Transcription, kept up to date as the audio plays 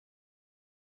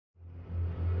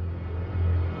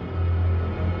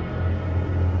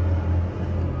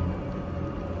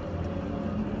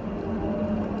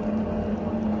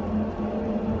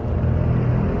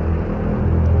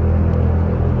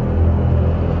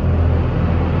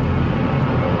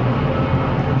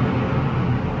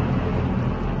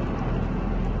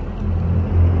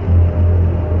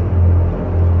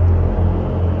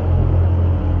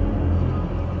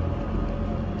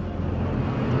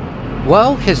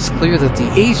Well, it's clear that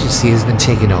the agency has been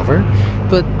taken over,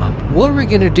 but what are we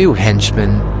gonna do,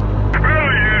 Henchmen?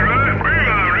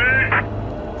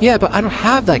 Yeah, but I don't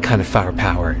have that kind of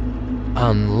firepower.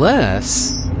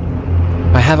 Unless...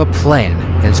 I have a plan,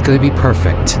 and it's gonna be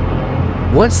perfect.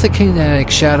 Once the Kinetic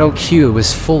Shadow Cube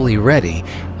is fully ready,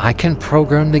 I can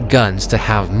program the guns to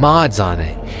have mods on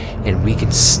it, and we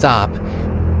can stop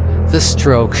the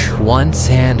stroke once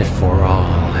and for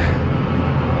all.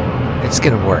 It's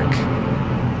gonna work.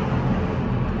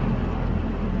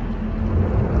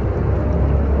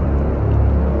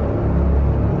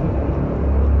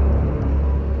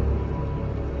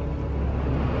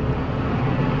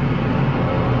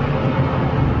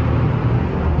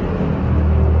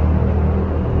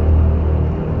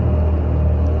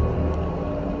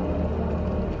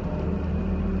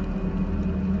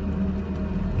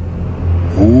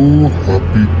 Oh,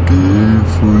 happy day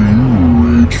for you,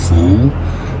 Rageful.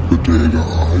 The day that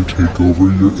I take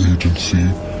over your agency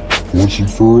once and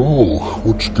for all.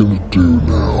 What you gonna do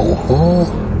now, huh?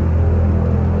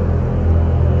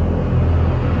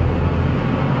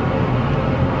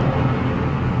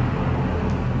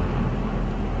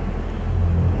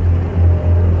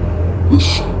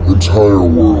 This entire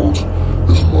world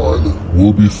is mine.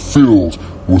 Will be filled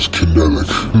with kinetic.